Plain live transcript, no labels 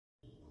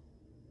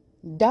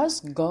Does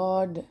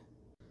God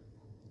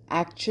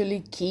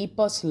actually keep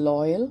us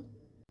loyal?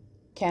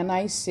 Can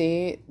I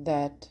say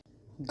that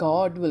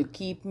God will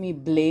keep me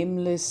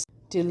blameless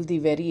till the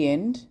very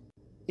end?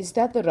 Is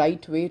that the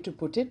right way to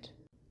put it?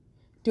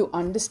 To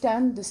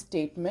understand this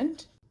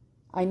statement,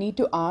 I need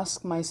to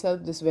ask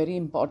myself this very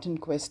important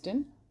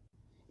question.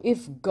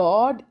 If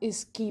God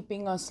is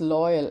keeping us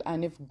loyal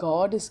and if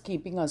God is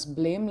keeping us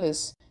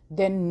blameless,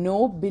 then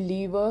no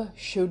believer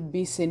should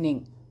be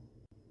sinning.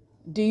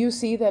 Do you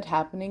see that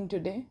happening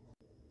today?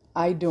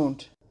 I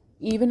don't.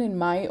 Even in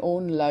my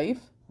own life,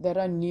 there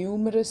are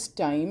numerous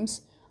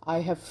times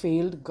I have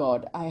failed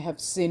God. I have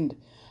sinned.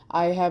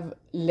 I have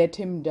let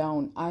Him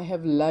down. I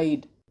have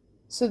lied.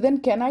 So then,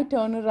 can I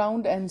turn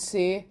around and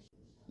say,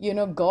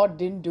 God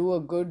didn't do a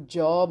good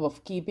job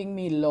of keeping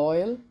me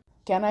loyal?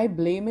 Can I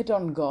blame it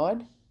on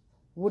God?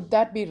 Would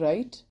that be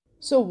right?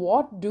 So,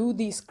 what do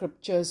these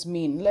scriptures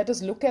mean? Let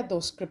us look at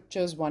those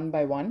scriptures one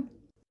by one.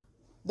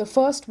 The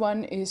first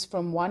one is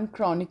from 1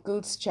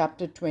 Chronicles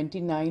chapter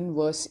 29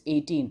 verse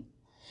 18.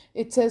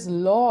 It says,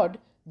 Lord,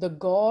 the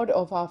God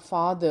of our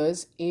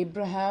fathers,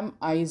 Abraham,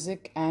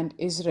 Isaac, and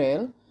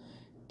Israel,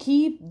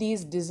 keep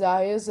these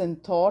desires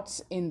and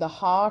thoughts in the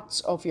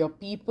hearts of your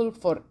people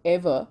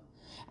forever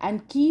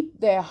and keep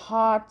their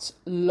hearts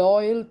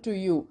loyal to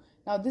you.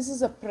 Now, this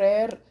is a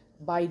prayer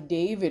by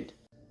David,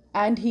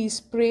 and he's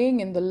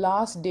praying in the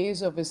last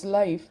days of his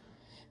life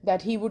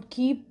that he would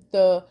keep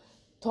the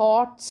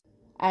thoughts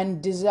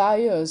and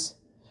desires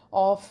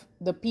of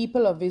the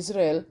people of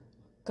Israel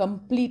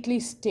completely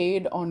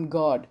stayed on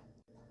God.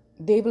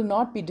 They will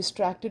not be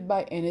distracted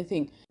by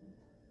anything.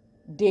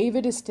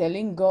 David is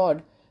telling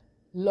God,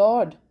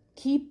 Lord,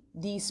 keep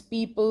these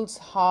people's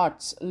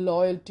hearts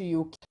loyal to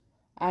you.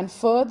 And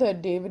further,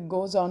 David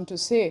goes on to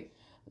say,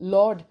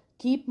 Lord,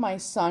 keep my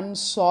son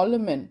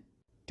Solomon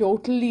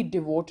totally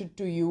devoted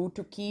to you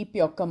to keep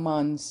your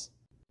commands.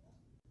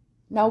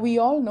 Now, we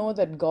all know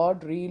that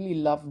God really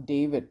loved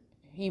David.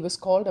 He was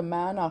called a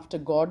man after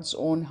God's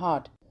own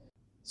heart.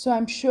 So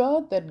I'm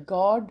sure that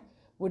God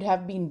would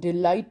have been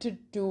delighted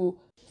to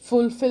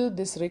fulfill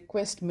this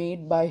request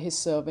made by his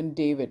servant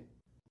David.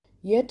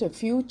 Yet a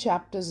few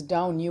chapters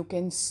down, you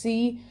can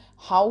see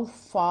how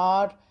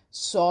far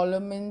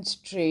Solomon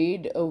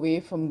strayed away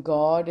from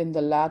God in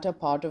the latter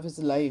part of his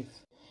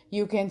life.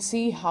 You can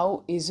see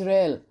how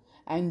Israel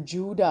and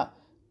Judah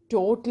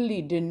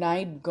totally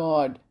denied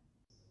God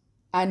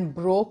and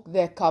broke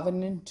their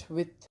covenant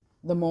with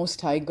the Most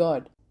High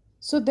God.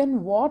 So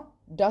then what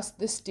does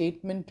this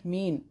statement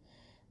mean?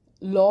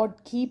 Lord,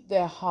 keep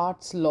their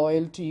hearts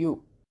loyal to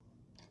you.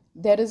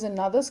 There is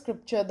another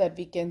scripture that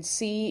we can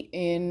see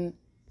in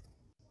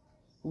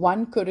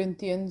 1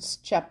 Corinthians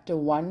chapter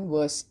 1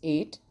 verse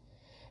 8.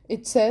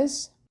 It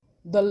says,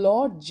 the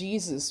Lord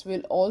Jesus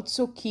will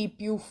also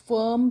keep you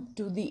firm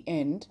to the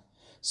end,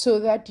 so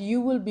that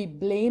you will be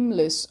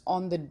blameless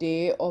on the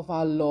day of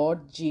our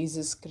Lord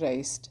Jesus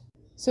Christ.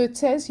 So it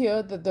says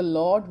here that the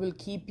Lord will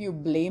keep you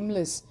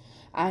blameless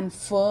and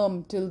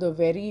firm till the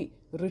very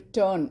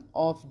return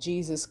of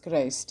Jesus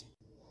Christ.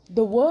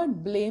 The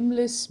word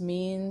blameless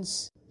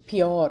means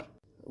pure,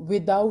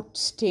 without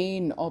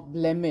stain or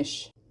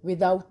blemish,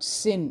 without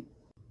sin.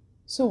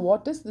 So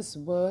what does this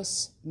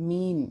verse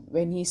mean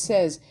when he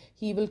says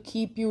he will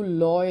keep you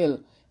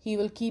loyal, he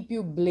will keep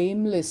you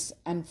blameless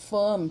and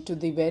firm to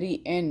the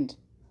very end?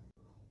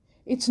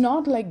 It's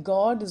not like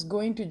God is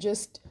going to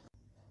just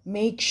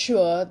make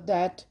sure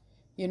that,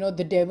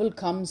 the devil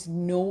comes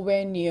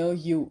nowhere near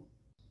you.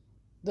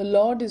 The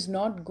Lord is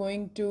not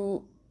going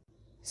to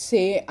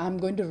say, I'm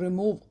going to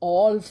remove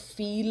all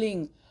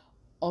feeling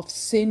of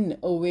sin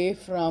away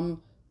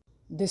from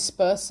this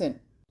person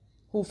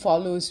who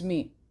follows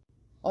me.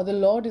 Or the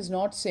Lord is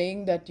not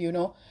saying that,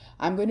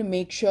 I'm going to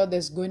make sure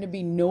there's going to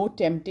be no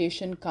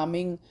temptation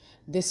coming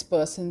this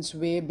person's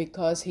way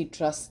because he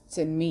trusts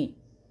in me.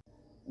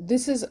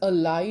 This is a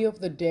lie of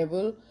the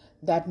devil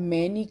that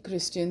many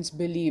Christians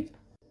believe.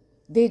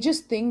 They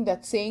just think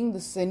that saying the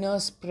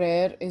sinner's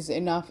prayer is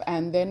enough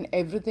and then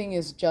everything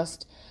is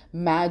just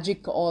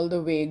magic all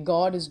the way.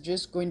 God is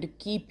just going to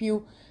keep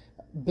you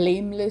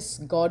blameless.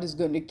 God is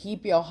going to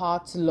keep your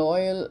hearts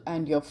loyal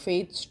and your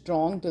faith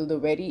strong till the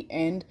very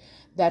end.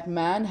 That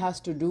man has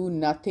to do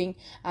nothing,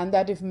 and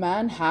that if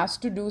man has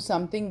to do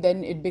something,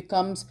 then it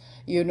becomes,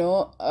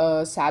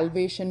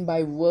 salvation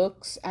by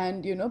works.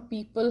 And,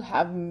 people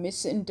have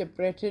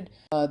misinterpreted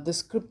the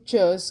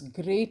scriptures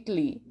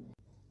greatly,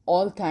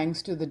 all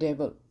thanks to the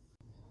devil.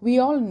 We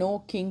all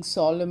know King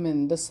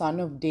Solomon, the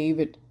son of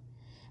David,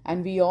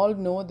 and we all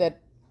know that,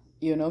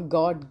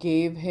 God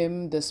gave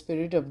him the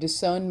spirit of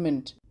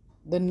discernment,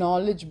 the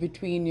knowledge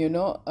between,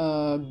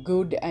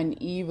 good and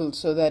evil,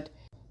 so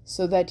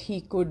that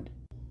he could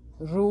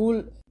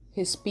rule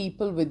his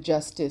people with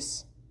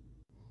justice.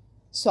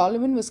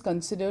 Solomon was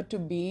considered to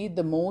be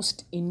the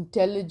most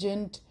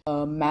intelligent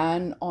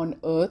man on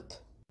earth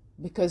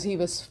because he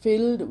was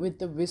filled with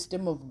the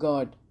wisdom of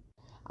God.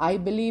 I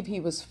believe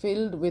he was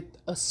filled with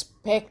a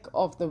speck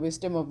of the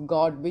wisdom of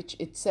God, which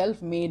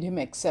itself made him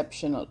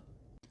exceptional.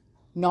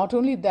 Not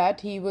only that,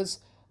 he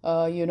was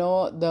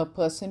the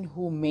person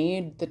who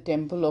made the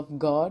temple of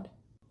God,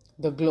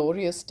 the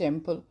glorious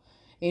temple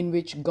in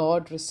which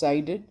God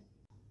resided.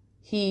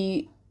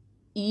 He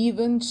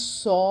even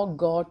saw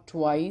God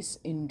twice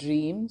in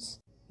dreams.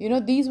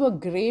 These were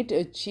great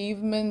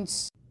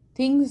achievements,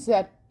 things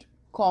that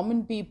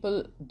common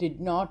people did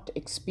not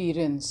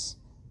experience.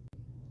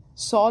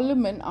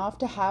 Solomon,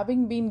 after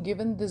having been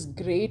given this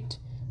great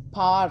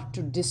power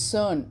to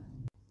discern,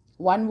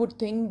 one would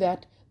think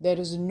that there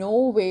is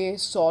no way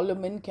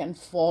Solomon can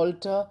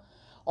falter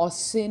or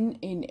sin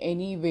in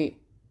any way.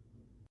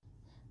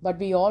 But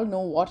we all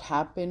know what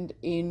happened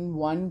in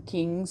 1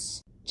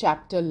 Kings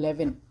chapter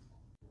 11.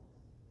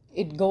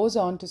 It goes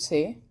on to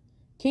say,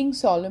 King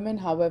Solomon,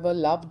 however,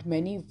 loved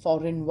many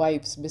foreign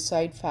wives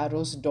beside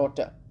Pharaoh's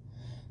daughter.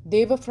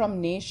 They were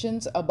from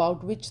nations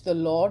about which the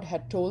Lord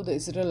had told the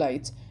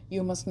Israelites,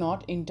 "You must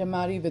not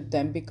intermarry with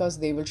them, because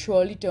they will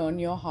surely turn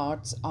your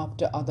hearts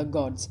after other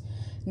gods."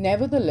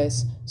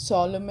 Nevertheless,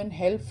 Solomon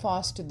held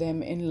fast to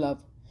them in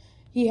love.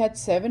 He had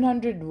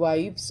 700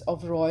 wives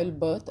of royal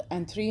birth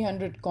and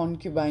 300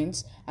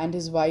 concubines, and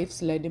his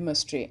wives led him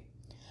astray.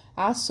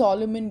 As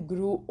Solomon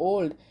grew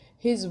old,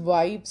 his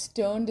wives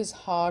turned his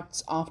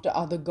hearts after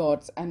other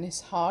gods, and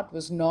his heart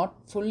was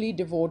not fully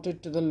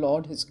devoted to the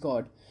Lord his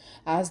God,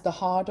 as the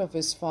heart of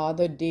his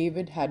father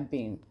David had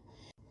been.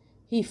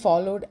 He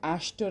followed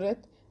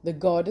Ashtoreth, the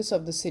goddess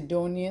of the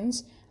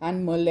Sidonians,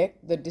 and Molech,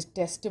 the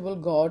detestable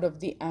god of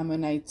the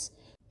Ammonites.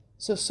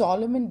 So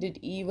Solomon did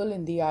evil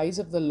in the eyes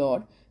of the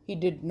Lord. He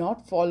did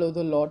not follow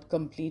the Lord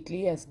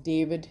completely as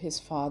David his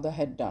father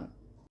had done.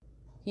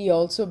 He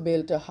also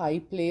built a high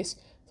place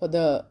for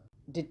the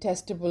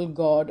detestable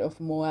god of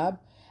Moab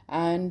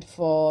and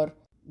for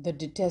the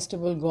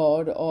detestable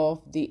god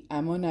of the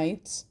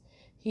Ammonites.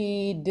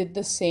 He did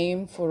the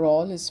same for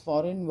all his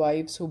foreign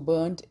wives who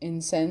burnt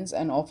incense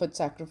and offered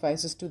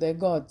sacrifices to their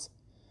gods.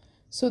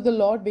 So the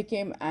Lord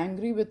became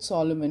angry with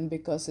Solomon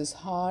because his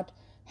heart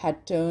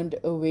had turned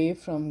away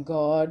from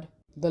God,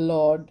 the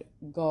Lord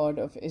God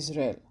of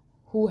Israel,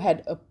 who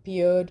had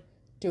appeared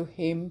to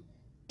him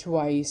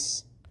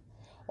twice.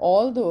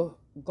 Although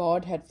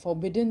God had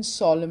forbidden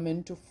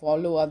Solomon to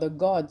follow other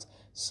gods,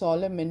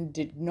 Solomon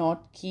did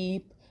not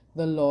keep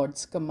the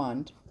Lord's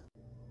command.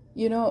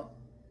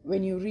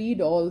 When you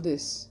read all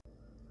this,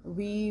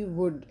 we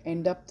would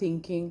end up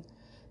thinking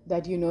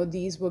that,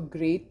 these were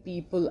great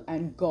people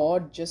and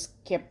God just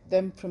kept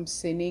them from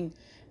sinning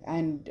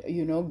and,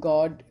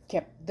 God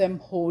kept them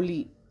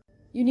holy.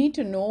 You need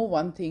to know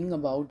one thing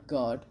about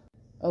God,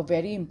 a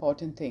very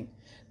important thing.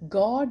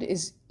 God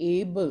is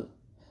able,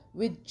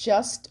 with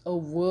just a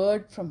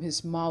word from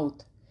his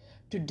mouth,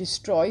 to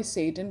destroy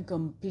Satan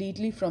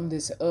completely from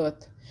this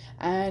earth,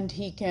 and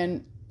he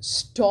can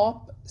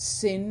stop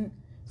sin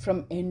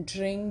from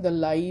entering the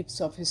lives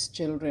of his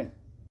children.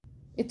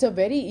 It's a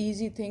very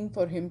easy thing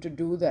for him to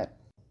do that.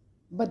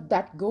 But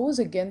that goes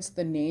against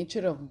the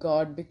nature of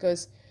God,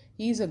 because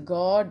he's a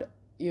God,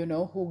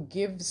 who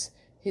gives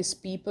his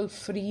people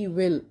free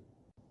will.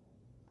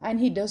 And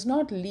he does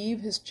not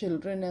leave his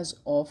children as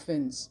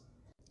orphans.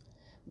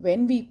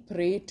 When we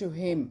pray to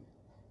him,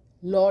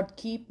 "Lord,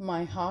 keep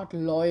my heart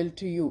loyal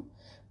to you."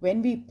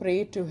 When we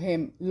pray to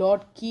him,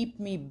 "Lord, keep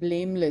me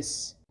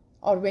blameless."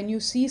 Or when you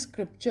see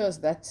scriptures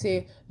that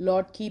say,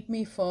 "Lord, keep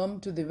me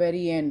firm to the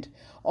very end,"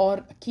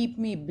 or "keep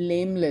me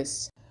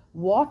blameless,"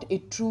 what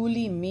it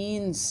truly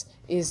means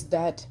is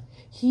that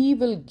he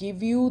will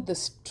give you the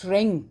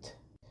strength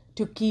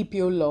to keep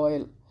you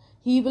loyal.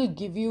 He will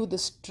give you the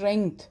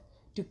strength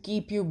to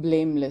keep you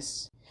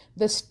blameless.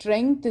 The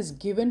strength is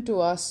given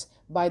to us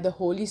by the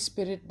Holy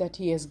Spirit that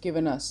he has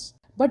given us.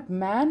 But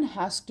man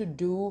has to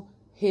do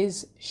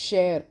his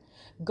share.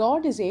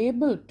 God is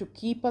able to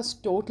keep us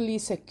totally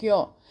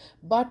secure,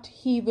 but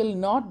he will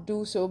not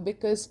do so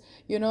because,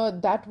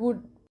 that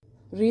would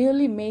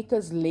really make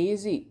us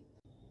lazy.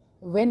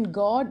 When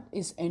God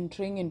is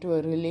entering into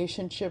a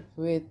relationship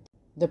with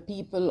the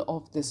people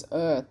of this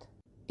earth,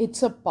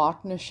 it's a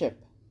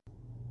partnership.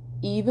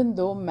 Even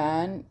though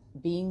man,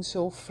 being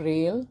so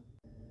frail,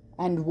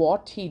 and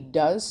what he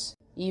does,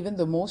 even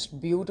the most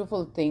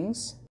beautiful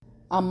things,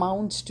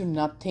 amounts to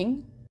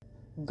nothing,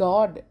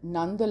 God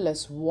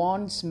nonetheless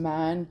wants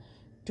man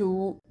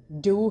to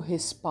do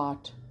his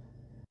part.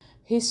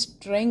 His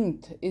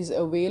strength is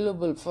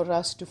available for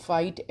us to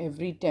fight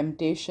every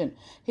temptation.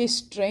 His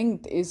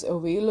strength is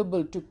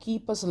available to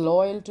keep us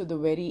loyal to the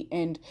very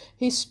end.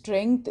 His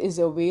strength is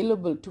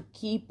available to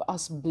keep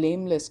us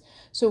blameless.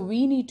 So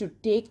we need to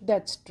take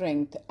that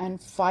strength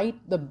and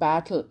fight the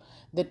battle,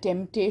 the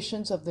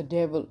temptations of the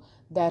devil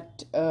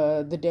that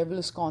the devil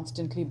is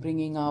constantly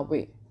bringing our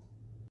way.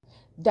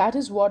 That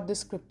is what this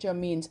scripture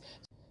means.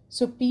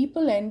 So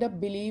people end up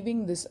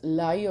believing this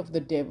lie of the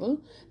devil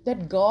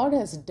that God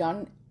has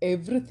done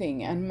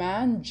everything and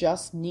man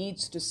just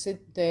needs to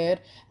sit there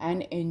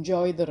and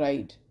enjoy the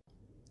ride.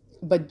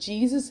 But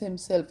Jesus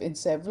himself in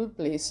several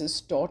places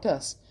taught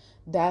us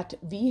that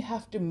we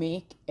have to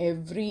make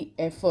every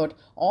effort.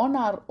 On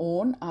our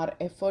own, our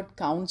effort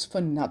counts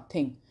for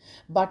nothing.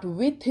 But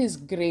with his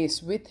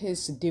grace, with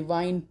his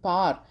divine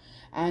power,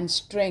 and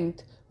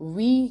strength,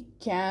 we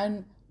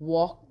can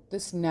walk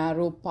this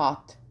narrow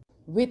path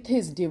with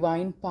His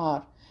divine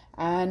power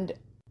and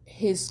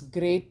His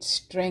great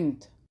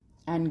strength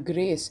and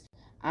grace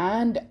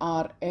and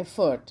our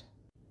effort,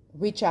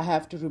 which I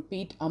have to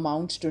repeat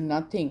amounts to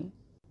nothing.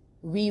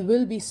 We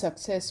will be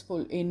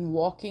successful in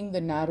walking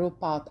the narrow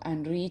path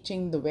and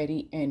reaching the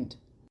very end.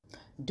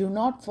 Do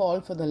not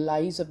fall for the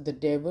lies of the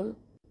devil.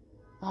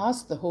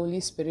 Ask the Holy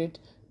Spirit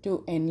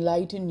to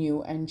enlighten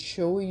you and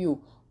show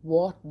you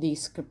what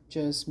these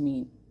scriptures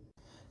mean.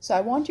 So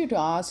I want you to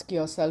ask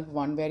yourself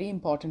one very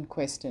important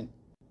question.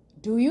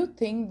 Do you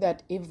think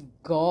that if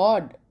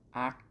God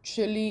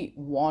actually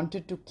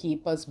wanted to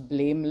keep us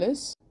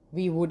blameless,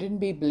 we wouldn't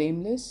be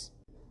blameless?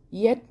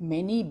 Yet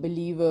many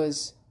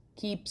believers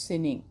keep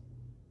sinning.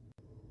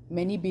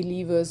 Many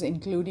believers,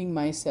 including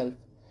myself.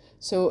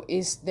 So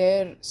is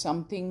there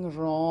something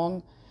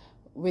wrong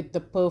with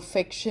the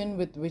perfection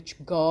with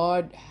which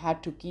God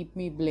had to keep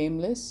me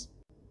blameless?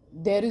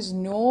 There is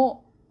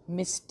no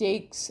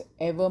mistakes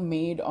ever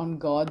made on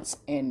God's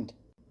end.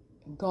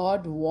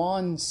 God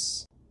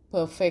wants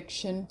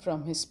perfection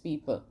from His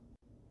people.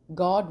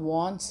 God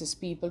wants His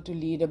people to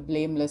lead a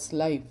blameless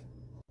life.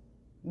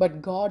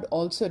 But God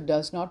also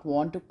does not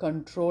want to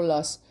control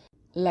us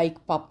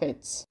like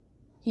puppets.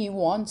 He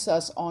wants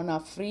us on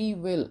our free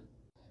will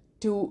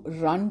to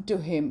run to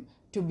Him,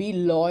 to be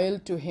loyal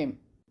to Him,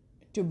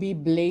 to be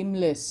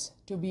blameless,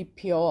 to be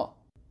pure.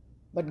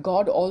 But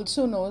God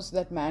also knows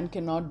that man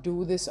cannot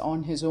do this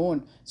on his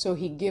own. So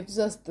He gives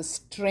us the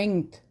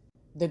strength,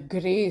 the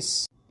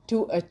grace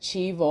to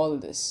achieve all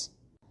this.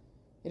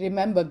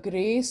 Remember,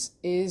 grace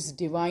is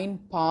divine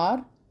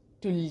power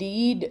to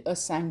lead a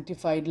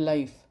sanctified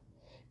life.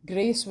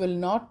 Grace will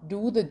not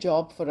do the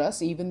job for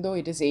us even though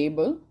it is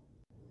able.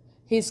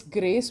 His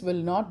grace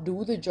will not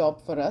do the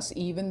job for us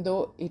even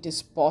though it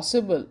is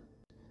possible.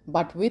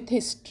 But with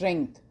His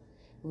strength,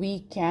 we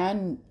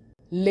can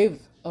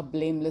live a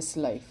blameless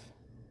life,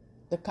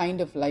 the kind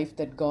of life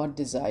that God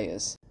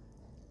desires.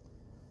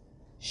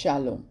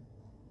 Shalom.